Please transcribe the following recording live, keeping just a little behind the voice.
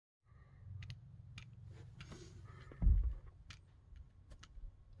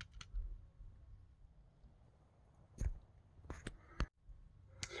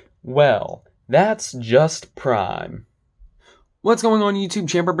Well, that's just prime. What's going on YouTube?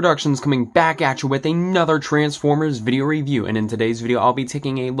 Champer Productions coming back at you with another Transformers video review, and in today's video I'll be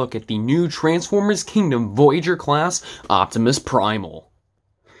taking a look at the new Transformers Kingdom Voyager class Optimus Primal.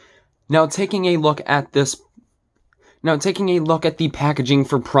 Now taking a look at the packaging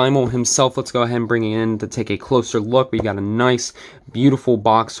for Primal himself, let's go ahead and bring it in to take a closer look. We got a nice, beautiful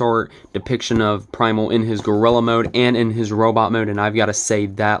box art depiction of Primal in his gorilla mode and in his robot mode, and I've got to say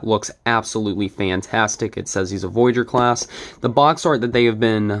that looks absolutely fantastic. It says he's a Voyager class. The box art that they have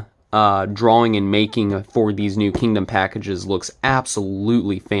been drawing and making for these new Kingdom packages looks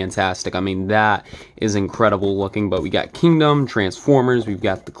absolutely fantastic. I mean, that is incredible looking. But we got Kingdom, Transformers, we've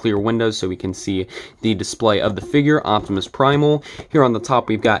got the clear windows so we can see the display of the figure, Optimus Primal. Here on the top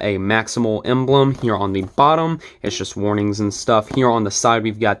we've got a Maximal emblem. Here on the bottom it's just warnings and stuff. Here on the side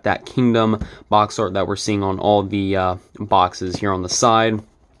we've got that Kingdom box art that we're seeing on all the boxes here on the side.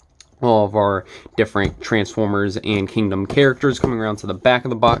 All of our different Transformers and Kingdom characters. Coming around to the back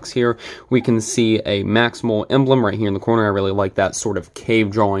of the box here, we can see a Maximal emblem right here in the corner. I really like that sort of cave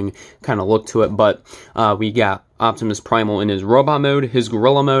drawing kind of look to it, but we got Optimus Primal in his robot mode, his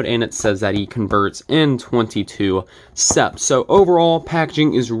gorilla mode, and it says that he converts in 22 steps. So overall,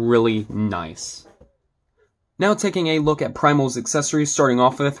 packaging is really nice. Now taking a look at Primal's accessories, starting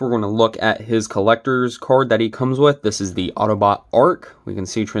off with, we're going to look at his collector's card that he comes with. This is the Autobot Arc. We can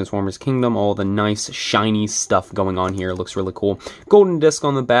see Transformers Kingdom, all the nice shiny stuff going on here. It looks really cool. Golden disc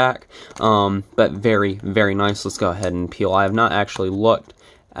on the back, but very, very nice. Let's go ahead and peel. I have not actually looked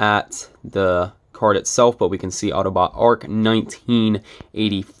at the card itself, but we can see Autobot Arc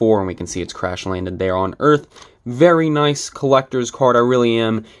 1984, and we can see it's crash landed there on Earth. Very nice collector's card. I really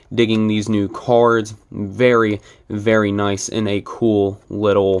am digging these new cards. Very, very nice and a cool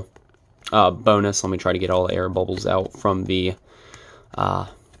little bonus. Let me try to get all the air bubbles out from the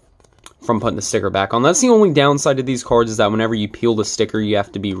from putting the sticker back on. That's the only downside to these cards, is that whenever you peel the sticker you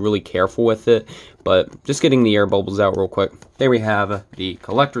have to be really careful with it. But just getting the air bubbles out real quick. There we have the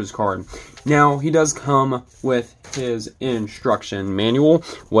collector's card. Now he does come with his instruction manual,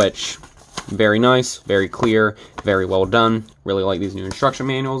 which very nice, very clear, very well done. Really like these new instruction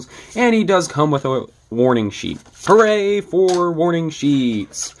manuals. And he does come with a warning sheet. Hooray for warning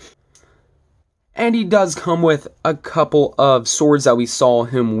sheets! And he does come with a couple of swords that we saw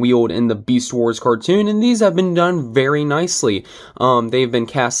him wield in the Beast Wars cartoon, and these have been done very nicely. They've been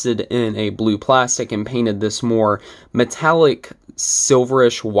casted in a blue plastic and painted this more metallic,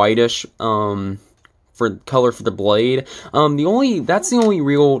 silverish, whitish for color for the blade. That's the only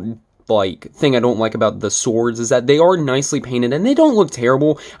real thing I don't like about the swords, is that they are nicely painted and they don't look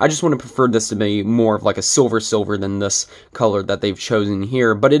terrible. I just would have preferred this to be more of like a silver than this color that they've chosen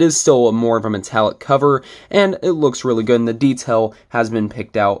here, but it is still more of a metallic cover and it looks really good, and the detail has been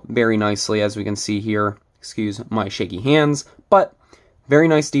picked out very nicely, as we can see here. Excuse my shaky hands, but very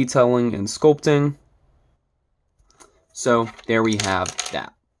nice detailing and sculpting. So there we have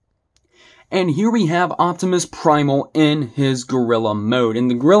that. And here we have Optimus Primal in his gorilla mode. And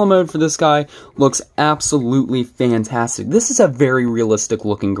the gorilla mode for this guy looks absolutely fantastic. This is a very realistic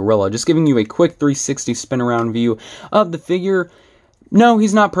looking gorilla. Just giving you a quick 360 spin around view of the figure. No,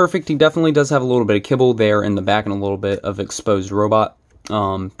 he's not perfect. He definitely does have a little bit of kibble there in the back and a little bit of exposed robot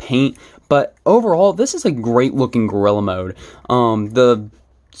paint. But overall, this is a great looking gorilla mode. The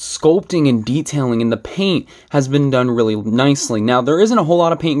sculpting and detailing in the paint has been done really nicely. Now, there isn't a whole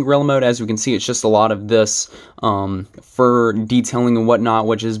lot of paint in gorilla mode. As we can see, it's just a lot of this fur detailing and whatnot,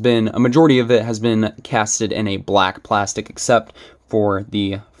 which has been, a majority of it has been casted in a black plastic, except for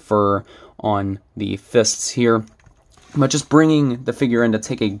the fur on the fists here. But just bringing the figure in to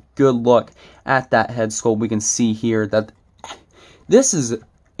take a good look at that head sculpt, we can see here that this is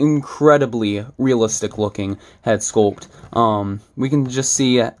incredibly realistic looking head sculpt. We can just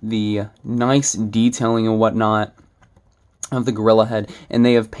see the nice detailing and whatnot of the gorilla head, and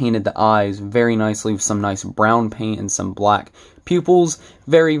they have painted the eyes very nicely with some nice brown paint and some black pupils.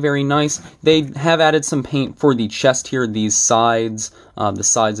 Very, very nice. They have added some paint for the chest here. These sides, the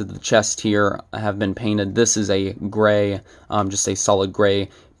sides of the chest here have been painted. This is a gray, just a solid gray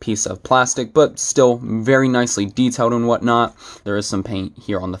piece of plastic, but still very nicely detailed and whatnot. There is some paint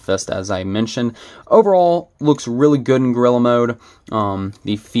here on the fist, as I mentioned. Overall, looks really good in gorilla mode.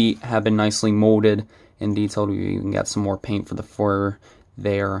 The feet have been nicely molded and detailed. We even got some more paint for the fur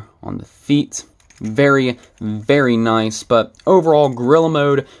there on the feet. Very, very nice, but overall, gorilla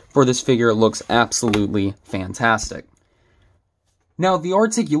mode for this figure looks absolutely fantastic. Now, the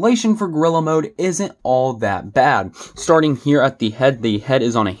articulation for gorilla mode isn't all that bad. Starting here at the head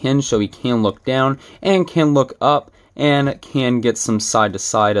is on a hinge, so he can look down and can look up, and can get some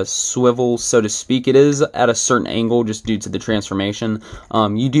side-to-side swivel, so to speak. It is at a certain angle just due to the transformation.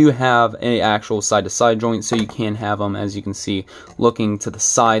 You do have an actual side-to-side joint, so you can have them, as you can see, looking to the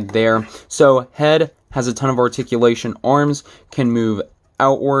side there. So head has a ton of articulation. Arms can move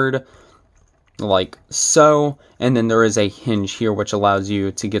outward like so, and then there is a hinge here which allows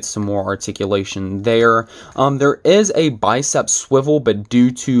you to get some more articulation there. There is a bicep swivel, but due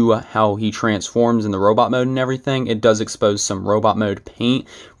to how he transforms in the robot mode and everything, it does expose some robot mode paint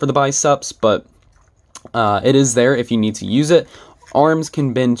for the biceps, but it is there if you need to use it. Arms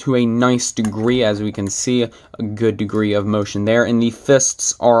can bend to a nice degree, as we can see, a good degree of motion there, and the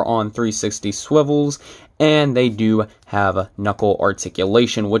fists are on 360 swivels, and they do have knuckle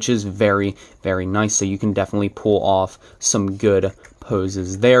articulation, which is very, very nice, so you can definitely pull off some good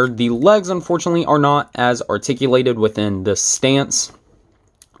poses there. The legs, unfortunately, are not as articulated within this stance.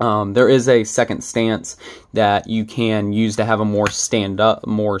 There is a second stance that you can use to have a more stood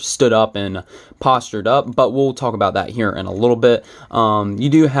up and postured up, but we'll talk about that here in a little bit. You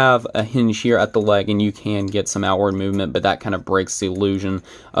do have a hinge here at the leg, and you can get some outward movement, but that kind of breaks the illusion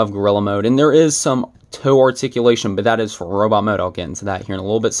of gorilla mode. And there is some toe articulation, but that is for robot mode. I'll get into that here in a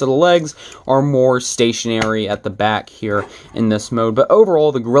little bit. So the legs are more stationary at the back here in this mode, but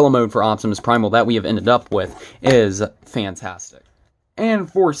overall the gorilla mode for Optimus Primal that we have ended up with is fantastic. And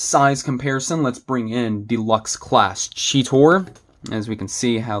for size comparison, let's bring in Deluxe Class Cheetor. As we can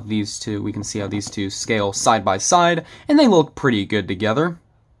see how these two scale side by side, and they look pretty good together.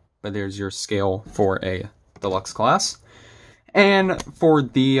 But there's your scale for a Deluxe Class. And for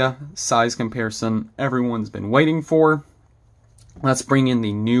the size comparison everyone's been waiting for, let's bring in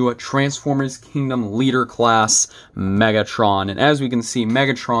the new Transformers Kingdom Leader Class, Megatron. And as we can see,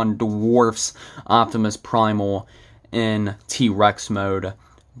 Megatron dwarfs Optimus Primal in T-Rex mode.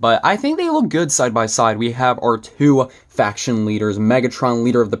 But I think they look good side by side. We have our two faction leaders, Megatron,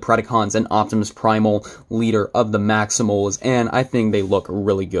 leader of the Predacons, and Optimus Primal, leader of the Maximals. And I think they look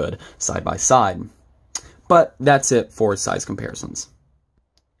really good side by side. But that's it for size comparisons.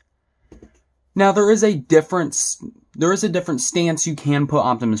 Now there is a different stance you can put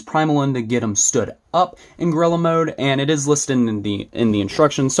Optimus Primal in to get him stood up in gorilla mode, and it is listed in the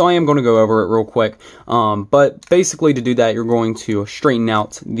instructions, so I am going to go over it real quick. But basically to do that, you're going to straighten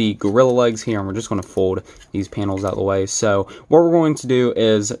out the gorilla legs here, and we're just going to fold these panels out of the way. So what we're going to do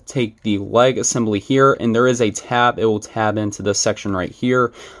is take the leg assembly here, and there is a tab. It will tab into this section right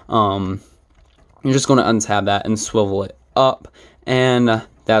here. You're just going to untab that and swivel it up, and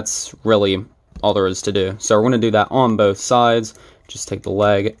that's really all there is to do. So we're going to do that on both sides. Just take the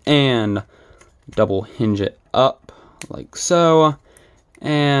leg and double hinge it up like so,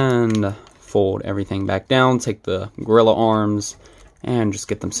 and fold everything back down. Take the gorilla arms and just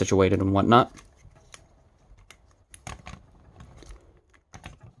get them situated and whatnot.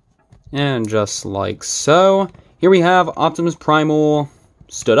 And just like so, here we have Optimus Primal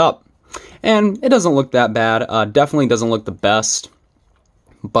stood up. And it doesn't look that bad. Definitely doesn't look the best,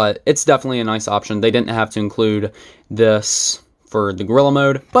 but it's definitely a nice option. They didn't have to include this for the gorilla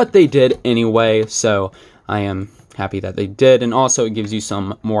mode, but they did anyway, so I am happy that they did. And also it gives you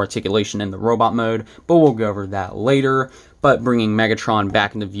some more articulation in the robot mode, but we'll go over that later. But bringing Megatron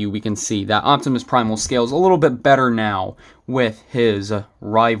back into view, we can see that Optimus Primal scales a little bit better now with his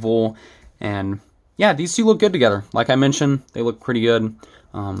rival. And yeah, these two look good together. Like I mentioned, they look pretty good.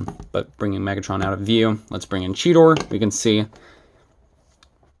 But bringing Megatron out of view, let's bring in Cheetor. We can see.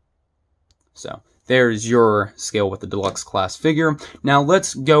 So there's your scale with the Deluxe Class figure. Now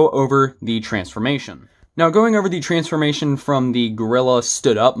let's go over the transformation. Now going over the transformation from the Gorilla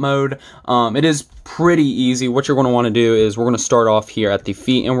Stood Up mode, it is pretty easy. What you're going to want to do is we're going to start off here at the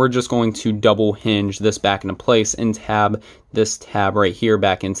feet, and we're just going to double hinge this back into place and tab this tab right here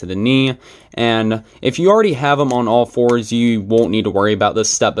back into the knee. And if you already have them on all fours, you won't need to worry about this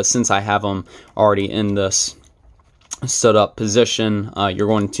step, but since I have them already in this stood up position, you're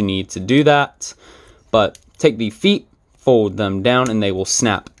going to need to do that. But take the feet, fold them down, and they will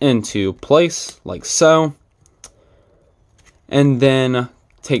snap into place like so. And then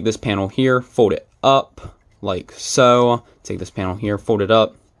take this panel here, fold it up like so. Take this panel here, fold it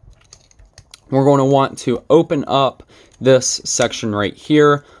up. We're going to want to open up this section right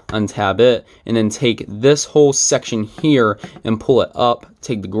here, untab it, and then take this whole section here and pull it up.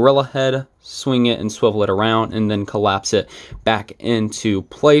 Take the gorilla head, swing it and swivel it around, and then collapse it back into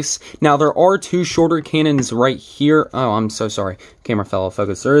place. Now there are two shorter cannons right here. Oh, I'm so sorry, camera fell off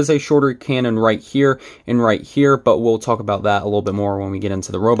focus. There is a shorter cannon right here and right here, but we'll talk about that a little bit more when we get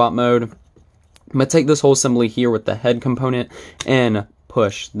into the robot mode. I'm gonna take this whole assembly here with the head component and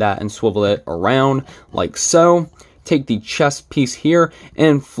push that and swivel it around like so. take the chest piece here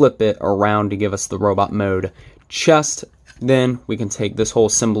and flip it around to give us the robot mode chest. Then we can take this whole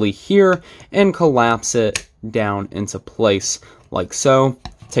assembly here and collapse it down into place like so.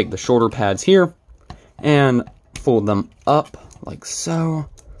 Take the shoulder pads here and fold them up like so.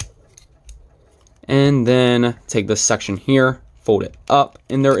 And then take this section here, fold it up,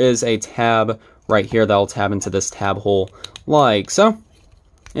 and there is a tab right here that'll tab into this tab hole like so.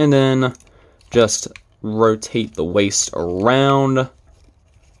 And then just rotate the waist around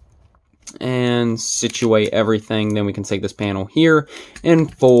and situate everything. Then we can take this panel here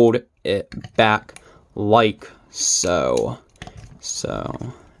and fold it back like so.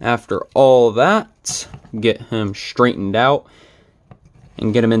 So after all that, get him straightened out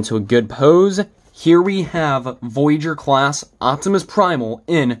and get him into a good pose. Here we have Voyager class Optimus Primal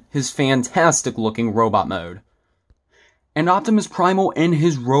in his fantastic looking robot mode. And Optimus Primal in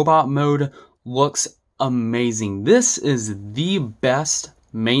his robot mode looks amazing. This is the best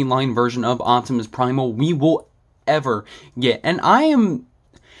mainline version of Optimus Primal we will ever get. And I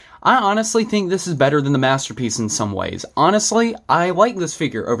honestly think this is better than the Masterpiece in some ways. Honestly, I like this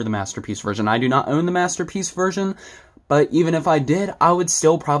figure over the Masterpiece version. I do not own the Masterpiece version, but even if I did, I would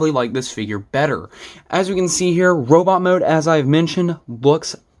still probably like this figure better. As we can see here, robot mode, as I've mentioned,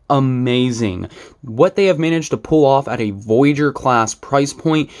 looks amazing. What they have managed to pull off at a Voyager class price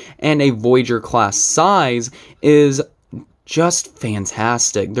point and a Voyager class size is just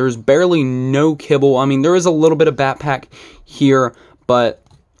fantastic. There's barely no kibble. I mean, there is a little bit of backpack here, but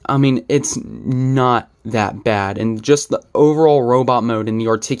I mean, it's not that bad. And just the overall robot mode and the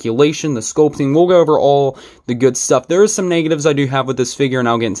articulation, the sculpting, we'll go over all the good stuff. There are some negatives I do have with this figure, and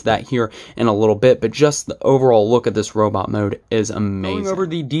I'll get into that here in a little bit, but just the overall look of this robot mode is amazing. Going over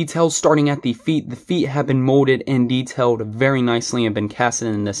the details, starting at the feet have been molded and detailed very nicely and been casted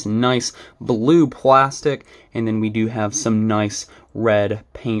in this nice blue plastic, and then we do have some nice red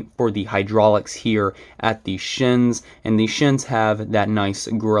paint for the hydraulics here at the shins, and the shins have that nice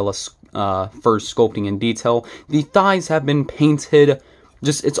gorilla fur sculpting and detail. The thighs have been painted,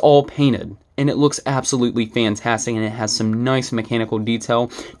 it's all painted, and it looks absolutely fantastic, and it has some nice mechanical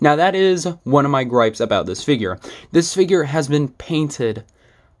detail. Now that is one of my gripes about this figure. This figure has been painted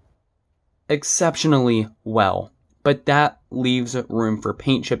exceptionally well, but that leaves room for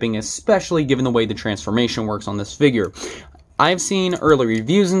paint chipping, especially given the way the transformation works on this figure. I've seen early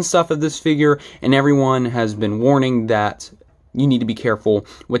reviews and stuff of this figure, and everyone has been warning that you need to be careful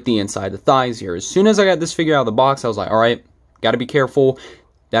with the inside of the thighs here. As soon as I got this figure out of the box, I was like, alright, gotta be careful.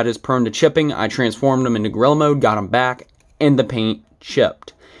 That is prone to chipping. I transformed him into gorilla mode, got him back, and the paint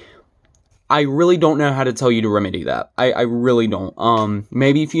chipped. I really don't know how to tell you to remedy that. I really don't.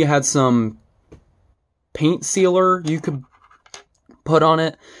 Maybe if you had some paint sealer you could put on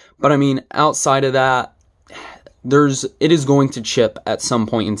it, but I mean, outside of that, it is going to chip at some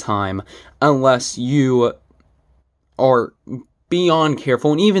point in time unless you are beyond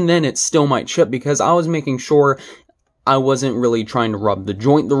careful, and even then it still might chip, because I was making sure I wasn't really trying to rub the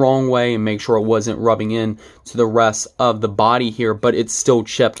joint the wrong way and make sure it wasn't rubbing in to the rest of the body here, but it's still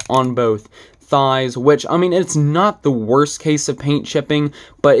chipped on both thighs, which, I mean, it's not the worst case of paint chipping,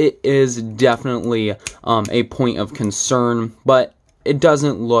 but it is definitely a point of concern, but it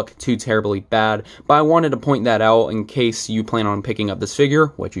doesn't look too terribly bad. But I wanted to point that out in case you plan on picking up this figure,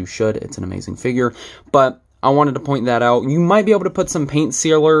 which you should. It's an amazing figure. But I wanted to point that out. You might be able to put some paint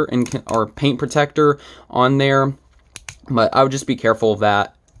sealer or paint protector on there, but I would just be careful of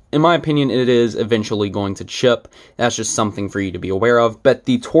that. In my opinion, it is eventually going to chip. That's just something for you to be aware of. But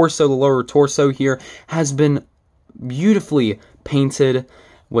the torso, the lower torso here, has been beautifully painted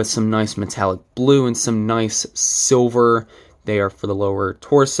with some nice metallic blue and some nice silver there for the lower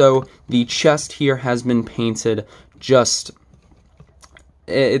torso. The chest here has been painted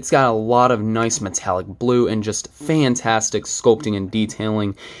it's got a lot of nice metallic blue and just fantastic sculpting and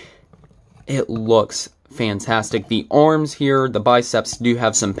detailing. It looks fantastic. The arms here, the biceps do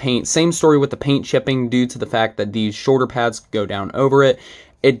have some paint. Same story with the paint chipping due to the fact that these shoulder pads go down over it.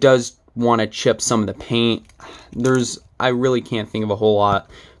 It does want to chip some of the paint. I really can't think of a whole lot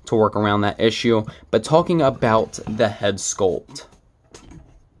to work around that issue. But talking about the head sculpt.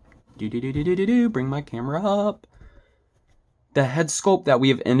 Bring my camera up. The head sculpt that we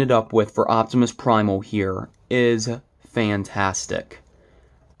have ended up with for Optimus Primal here is fantastic.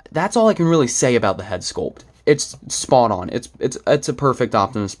 That's all I can really say about the head sculpt. It's spot on. It's a perfect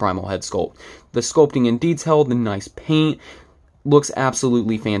Optimus Primal head sculpt. The sculpting in detail, the nice paint, looks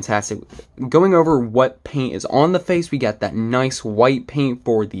absolutely fantastic. Going over what paint is on the face, we got that nice white paint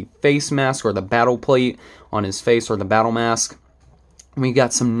for the face mask or the battle plate on his face or the battle mask. We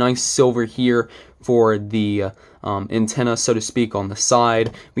got some nice silver here for the antenna, so to speak, on the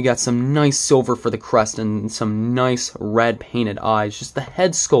side. We got some nice silver for the crest and some nice red painted eyes. Just the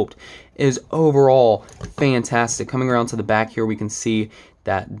head sculpt is overall fantastic. Coming around to the back here, we can see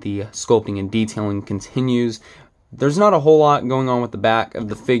that the sculpting and detailing continues. There's not a whole lot going on with the back of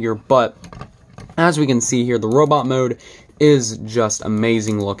the figure, but as we can see here, the robot mode is just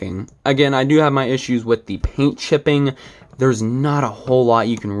amazing looking. Again, I do have my issues with the paint chipping. There's not a whole lot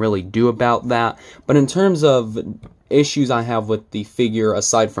you can really do about that, but in terms of issues I have with the figure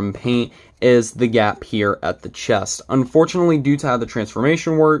aside from paint is the gap here at the chest. Unfortunately, due to how the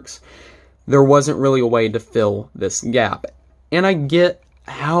transformation works, there wasn't really a way to fill this gap. And I get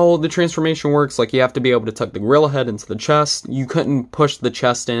how the transformation works, like you have to be able to tuck the gorilla head into the chest. You couldn't push the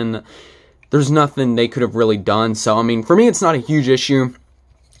chest in. There's nothing they could have really done. So, I mean, for me, it's not a huge issue,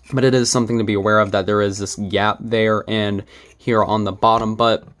 but it is something to be aware of, that there is this gap there and here on the bottom.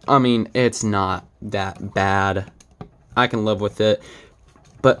 But, I mean, it's not that bad. I can live with it.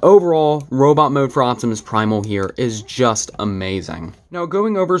 But overall, robot mode for Optimus Primal here is just amazing. Now,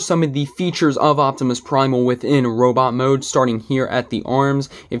 going over some of the features of Optimus Primal within robot mode, starting here at the arms.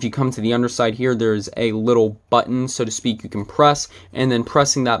 If you come to the underside here, there's a little button, so to speak, you can press, and then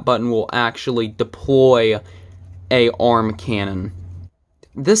pressing that button will actually deploy a arm cannon.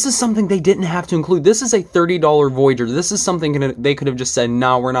 This is something they didn't have to include. This is a $30 Voyager. This is something they could have just said,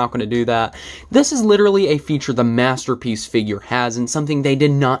 no, we're not going to do that. This is literally a feature the Masterpiece figure has and something they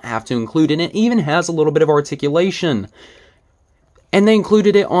did not have to include. And it even has a little bit of articulation. And they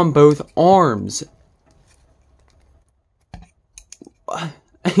included it on both arms.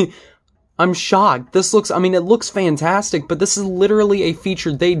 I'm shocked. This looks, I mean, it looks fantastic, but this is literally a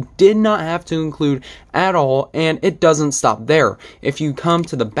feature they did not have to include at all, and it doesn't stop there. If you come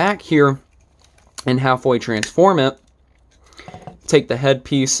to the back here and halfway transform it, take the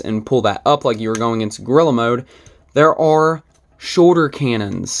headpiece and pull that up like you were going into gorilla mode, there are shoulder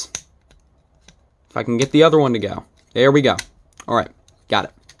cannons. If I can get the other one to go. There we go. Alright, got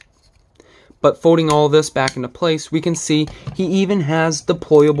it. But folding all this back into place, we can see he even has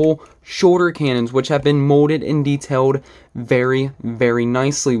deployable shoulder cannons, which have been molded and detailed very, very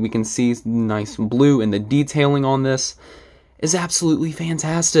nicely. We can see nice blue, and the detailing on this is absolutely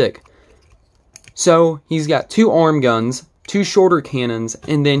fantastic. So, he's got 2 arm guns, 2 shoulder cannons,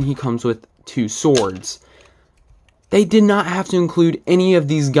 and then he comes with 2 swords. They did not have to include any of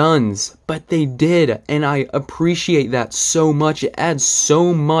these guns, but they did, and I appreciate that so much. It adds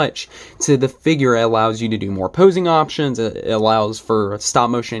so much to the figure. It allows you to do more posing options. It allows for stop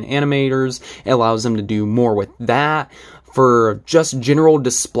motion animators. It allows them to do more with that. For just general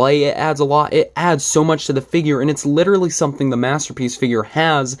display, it adds a lot. It adds so much to the figure, and it's literally something the Masterpiece figure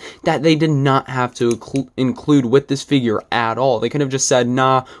has that they did not have to include with this figure at all. They could have just said,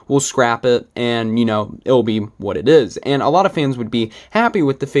 nah, we'll scrap it, and, you know, it'll be what it is. And a lot of fans would be happy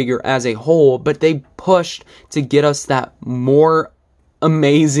with the figure as a whole, but they pushed to get us that more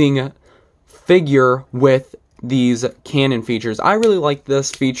amazing figure with these cannon features. I really like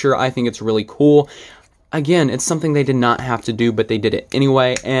this feature. I think it's really cool. Again, it's something they did not have to do, but they did it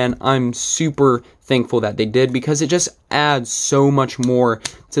anyway, and I'm super thankful that they did, because it just adds so much more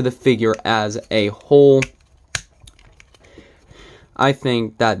to the figure as a whole. I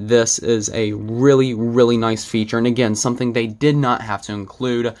think that this is a really, really nice feature, and again, something they did not have to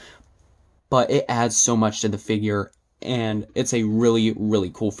include, but it adds so much to the figure, and it's a really,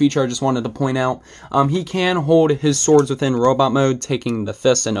 really cool feature I just wanted to point out. He can hold his swords within robot mode, taking the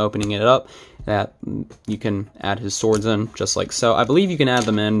fist and opening it up. That you can add his swords in, just like so. I believe you can add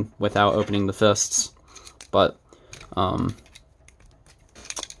them in without opening the fists, but,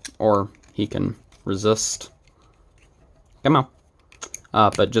 or he can resist. Come on.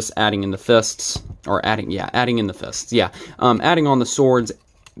 But just adding in the fists, or adding in the fists, adding on the swords,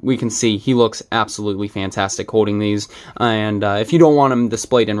 we can see he looks absolutely fantastic holding these. And if you don't want them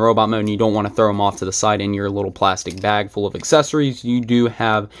displayed in robot mode and you don't want to throw them off to the side in your little plastic bag full of accessories, you do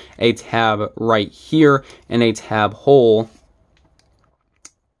have a tab right here and a tab hole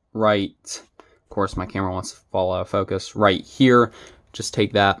right, of course my camera wants to fall out of focus, right here. Just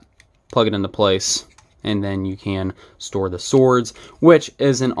take that, plug it into place, and then you can store the swords, which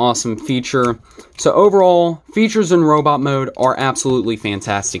is an awesome feature. So overall, features in robot mode are absolutely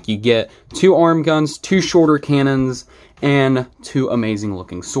fantastic. You get 2 arm guns, 2 shoulder cannons, and 2 amazing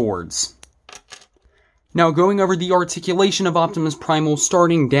looking swords. Now going over the articulation of Optimus Primal,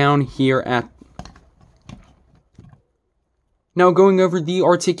 starting down here at the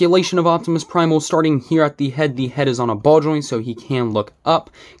head is on a ball joint, so he can look up,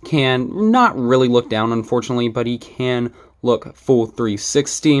 can not really look down, unfortunately, but he can look full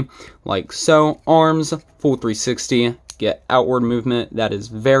 360, like so. Arms, full 360, get outward movement. That is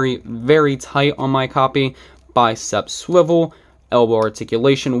very, very tight on my copy. Bicep swivel, elbow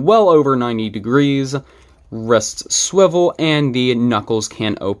articulation well over 90 degrees. Wrist swivel, and the knuckles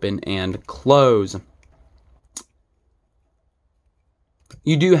can open and close.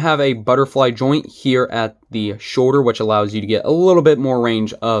 You do have a butterfly joint here at the shoulder, which allows you to get a little bit more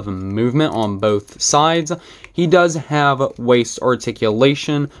range of movement on both sides. He does have waist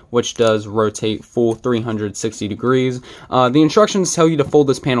articulation, which does rotate full 360 degrees. The instructions tell you to fold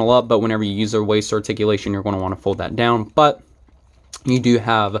this panel up, but whenever you use a waist articulation, you're going to want to fold that down. But you do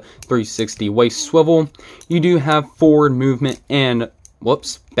have 360 waist swivel. You do have forward movement and,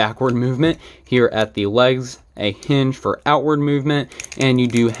 backward movement here at the legs. A hinge for outward movement, and you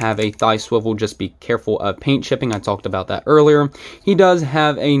do have a thigh swivel. Just be careful of paint chipping. I talked about that earlier. He does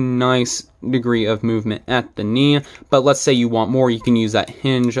have a nice degree of movement at the knee, but let's say you want more, you can use that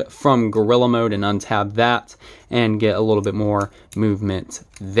hinge from Gorilla Mode and untab that and get a little bit more movement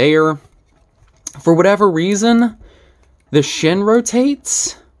there. For whatever reason, the shin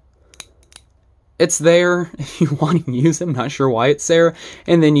rotates. It's there if you want to use it. I'm not sure why it's there.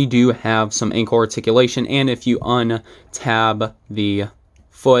 And then you do have some ankle articulation. And if you untab the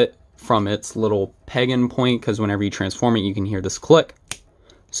foot from its little peg-in point, because whenever you transform it, you can hear this click.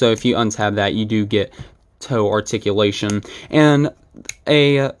 So if you untab that, you do get toe articulation. And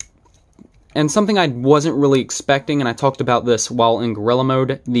something I wasn't really expecting, and I talked about this while in Gorilla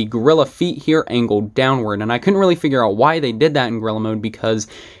Mode, the gorilla feet here angled downward. And I couldn't really figure out why they did that in Gorilla Mode, because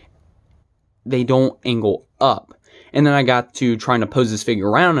they don't angle up. And then I got to trying to pose this figure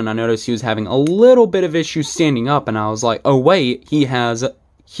around, and I noticed he was having a little bit of issues standing up, and I was like, oh wait, he has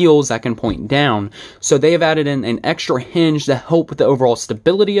heels that can point down. So they have added in an extra hinge to help with the overall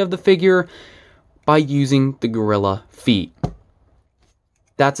stability of the figure by using the gorilla feet.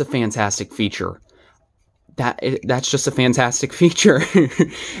 That's a fantastic feature. That's just a fantastic feature.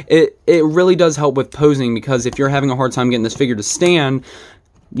 It really does help with posing, because if you're having a hard time getting this figure to stand,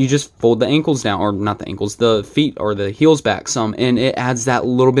 you just fold the ankles down, or not the ankles, the feet or the heels back some, and it adds that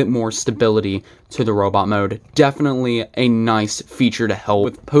little bit more stability to the robot mode. Definitely a nice feature to help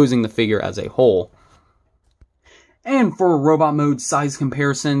with posing the figure as a whole. And for robot mode size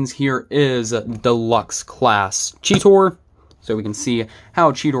comparisons, here is Deluxe Class Cheetor. So we can see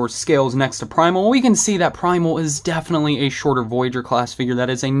how Cheetor scales next to Primal. We can see that Primal is definitely a shorter Voyager class figure. That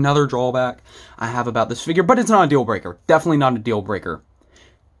is another drawback I have about this figure, but it's not a deal breaker. Definitely not a deal breaker.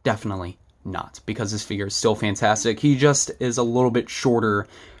 Definitely not, because this figure is still fantastic. He just is a little bit shorter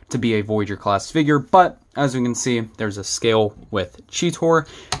to be a Voyager class figure, but as we can see, there's a scale with Cheetor.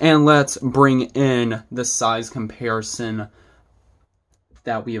 And let's bring in the size comparison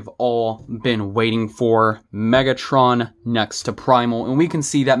that we have all been waiting for. Megatron next to Primal, and we can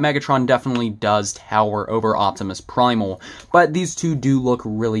see that Megatron definitely does tower over Optimus Primal, but these two do look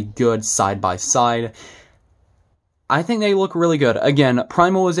really good side by side. I think they look really good. Again,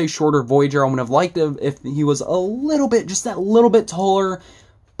 Primal is a shorter Voyager. I would have liked it if he was a little bit, just that little bit taller.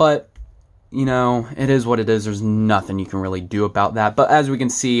 But, you know, it is what it is. There's nothing you can really do about that. But as we can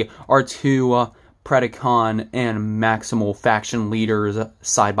see, our two Predacon and Maximal faction leaders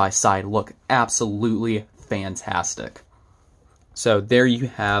side by side look absolutely fantastic. So there you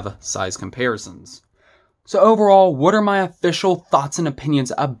have size comparisons. So overall, what are my official thoughts and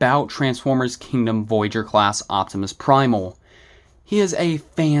opinions about Transformers Kingdom Voyager class Optimus Primal? He is a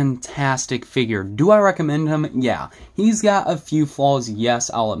fantastic figure. Do I recommend him? Yeah. He's got a few flaws, yes,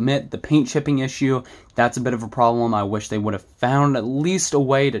 I'll admit. The paint chipping issue, that's a bit of a problem. I wish they would have found at least a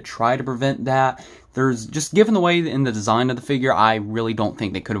way to try to prevent that. There's just, given the way in the design of the figure, I really don't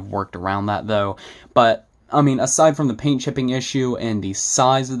think they could have worked around that though. But I mean, aside from the paint chipping issue and the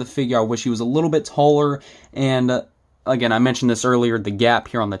size of the figure, I wish he was a little bit taller. And again, I mentioned this earlier, the gap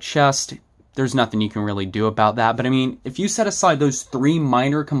here on the chest, there's nothing you can really do about that. But I mean, if you set aside those three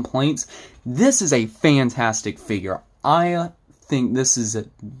minor complaints, this is a fantastic figure. I think this is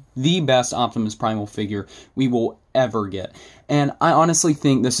the best Optimus Primal figure we will ever get. And I honestly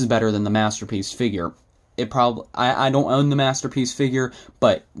think this is better than the Masterpiece figure. I don't own the Masterpiece figure,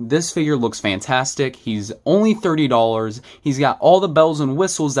 but this figure looks fantastic. He's only $30. He's got all the bells and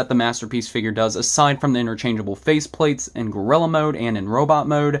whistles that the Masterpiece figure does, aside from the interchangeable faceplates in Gorilla Mode and in Robot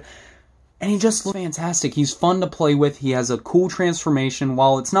Mode. And he just looks fantastic. He's fun to play with. He has a cool transformation.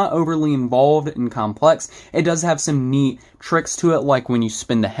 While it's not overly involved and complex, it does have some neat tricks to it, like when you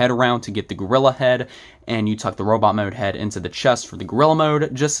spin the head around to get the Gorilla head, and you tuck the Robot Mode head into the chest for the Gorilla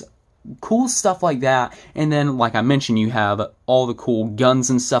Mode. Just cool stuff like that. And then, like I mentioned, you have all the cool guns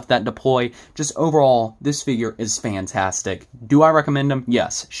and stuff that deploy. Just overall, this figure is fantastic. Do I recommend him?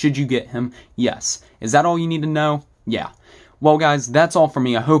 Yes. Should you get him? Yes. Is that all you need to know? Yeah. Well, guys, that's all for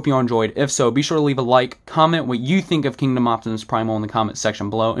me. I hope you all enjoyed. If so, be sure to leave a like, comment what you think of Kingdom Optimus Primal in the comment section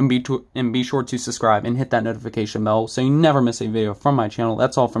below, and be sure to subscribe and hit that notification bell so you never miss a video from my channel.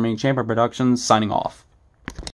 That's all for me, Chamber Productions, signing off.